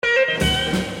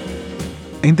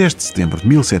Em 10 de setembro de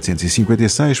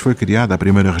 1756 foi criada a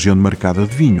primeira região demarcada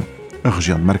de vinho, a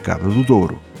região demarcada do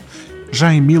Douro.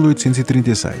 Já em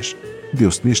 1836,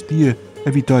 deu-se neste dia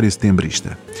a vitória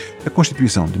setembrista. A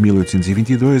Constituição de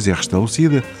 1822 é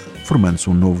restabelecida, formando-se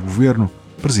um novo governo,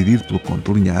 presidido pelo Conde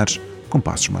de Linhares, com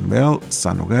Passos Manuel,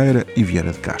 Sá Nogueira e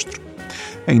Vieira de Castro.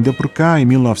 Ainda por cá, em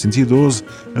 1912,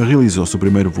 realizou-se o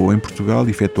primeiro voo em Portugal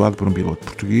efetuado por um piloto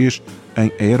português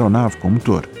em aeronave com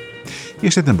motor.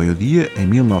 Este é também o dia, em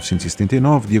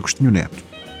 1979, de Agostinho Neto,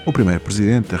 o primeiro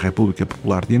presidente da República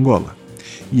Popular de Angola,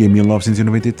 e em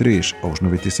 1993, aos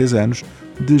 96 anos,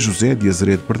 de José de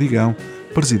Azeredo Perdigão,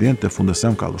 presidente da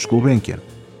Fundação Carlos Gulbenkian.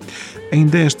 Em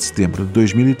 10 de setembro de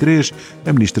 2003,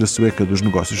 a ministra sueca dos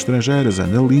Negócios Estrangeiros,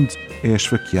 Anna Lindh, é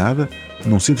esfaqueada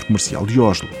num centro comercial de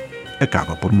Oslo.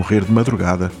 Acaba por morrer de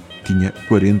madrugada, tinha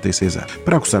 46 anos.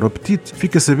 Para aguçar o apetite,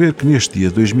 fica a saber que neste dia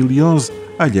de 2011,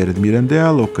 a alheira de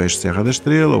Mirandela, o queijo de Serra da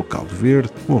Estrela, o caldo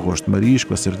verde, o arroz de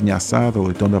marisco, a sardinha assada, o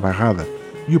leitão da Bairrada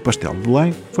e o pastel de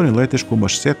Belém foram eleitas como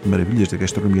as 7 maravilhas da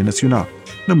gastronomia nacional.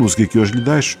 Na música que hoje lhe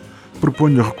deixo,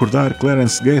 proponho recordar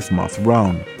Clarence Gatemouth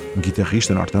Brown, um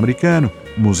guitarrista norte-americano,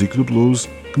 músico do blues,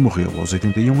 que morreu aos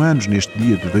 81 anos neste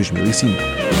dia de 2005.